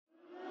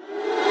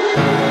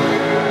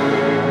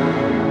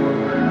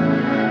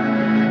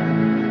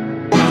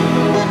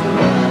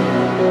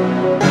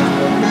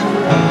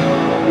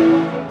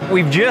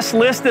We've just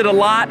listed a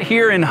lot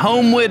here in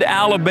Homewood,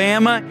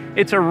 Alabama.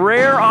 It's a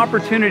rare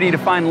opportunity to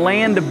find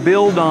land to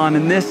build on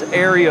in this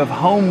area of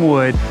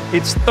Homewood.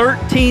 It's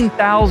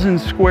 13,000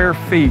 square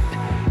feet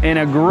in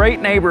a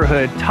great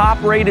neighborhood,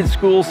 top-rated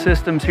school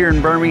systems here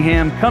in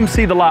Birmingham. Come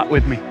see the lot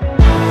with me.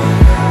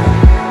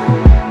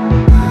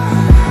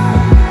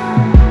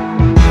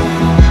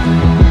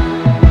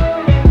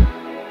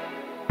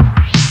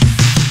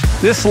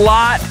 This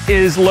lot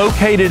is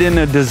located in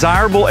a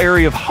desirable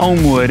area of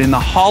Homewood, in the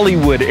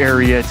Hollywood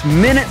area. It's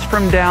minutes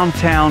from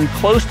downtown,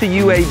 close to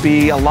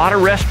UAB. A lot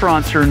of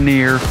restaurants are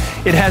near.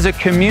 It has a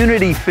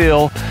community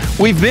feel.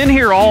 We've been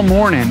here all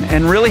morning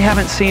and really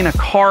haven't seen a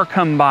car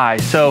come by.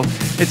 So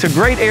it's a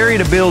great area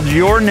to build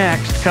your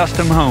next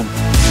custom home.